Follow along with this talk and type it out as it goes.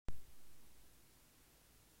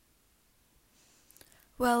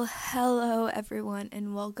Well, hello everyone,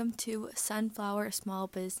 and welcome to Sunflower Small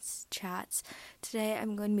Business Chats. Today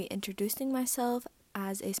I'm going to be introducing myself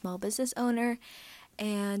as a small business owner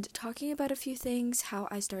and talking about a few things: how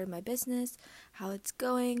I started my business, how it's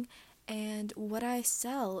going, and what I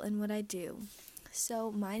sell and what I do.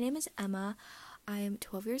 So, my name is Emma. I am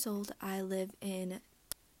 12 years old. I live in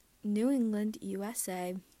New England,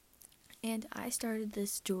 USA, and I started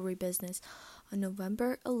this jewelry business on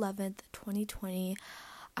November 11th, 2020.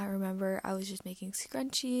 I remember I was just making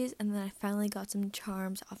scrunchies, and then I finally got some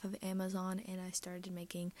charms off of Amazon, and I started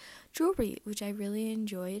making jewelry, which I really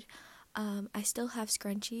enjoyed. I still have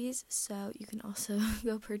scrunchies, so you can also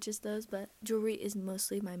go purchase those, but jewelry is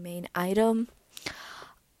mostly my main item.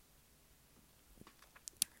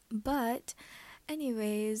 But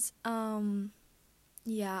anyways, some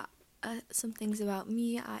things about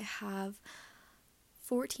me. I have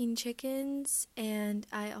 14 chickens, and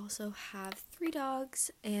I also have 3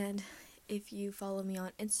 dogs. And if you follow me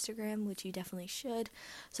on Instagram, which you definitely should,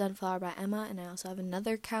 Sunflower by Emma, and I also have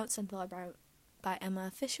another account, Sunflower by Emma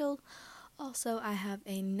Official. Also, I have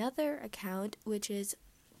another account, which is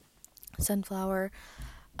Sunflower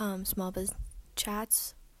Small Business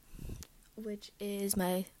Chats, which is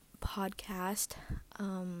my podcast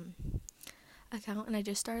account, and I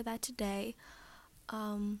just started that today.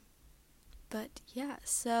 But yeah,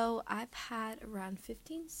 so I've had around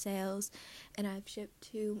 15 sales, and I've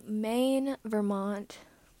shipped to Maine, Vermont,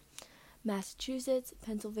 Massachusetts,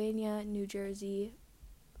 Pennsylvania, New Jersey,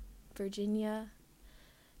 Virginia,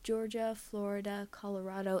 Georgia, Florida,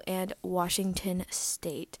 Colorado, and Washington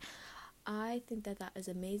State. I think that is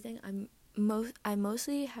amazing. I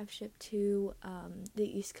mostly have shipped to the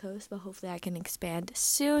East Coast, but hopefully I can expand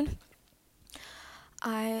soon.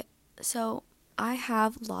 I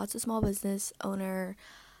have lots of small business owner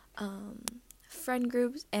friend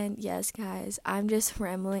groups, and yes, guys, I'm just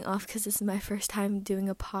rambling off because this is my first time doing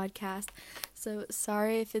a podcast, so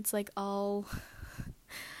sorry if it's like all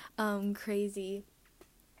crazy.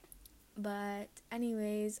 But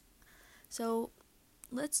anyways, so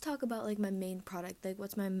let's talk about like my main product, like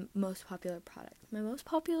what's my most popular product. My most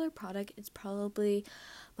popular product is probably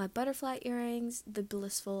my butterfly earrings, the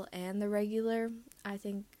blissful and the regular. I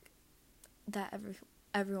think that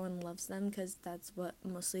everyone loves them because that's what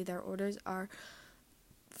mostly their orders are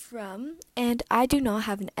from. And I do not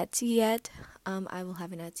have an Etsy yet. I will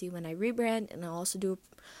have an Etsy when I rebrand, and I'll also do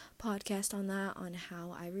a podcast on that, on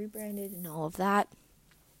how I rebranded and all of that.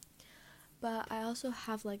 But I also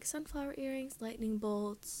have like sunflower earrings, lightning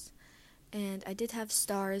bolts, and I did have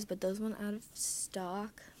stars, but those went out of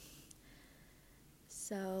stock.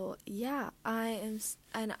 So yeah, I'm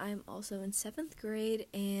also in 7th grade,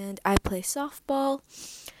 and I play softball,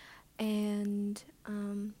 and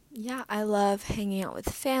I love hanging out with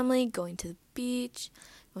family, going to the beach,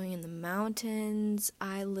 going in the mountains.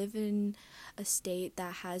 I live in a state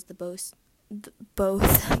that has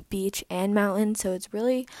both beach and mountain, so it's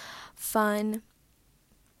really fun.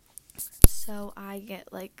 So I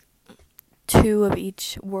get like 2 of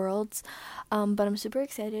each worlds, but I'm super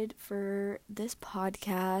excited for this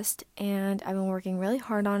podcast, and I've been working really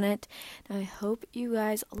hard on it, and I hope you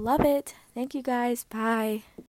guys love it. Thank you guys. Bye.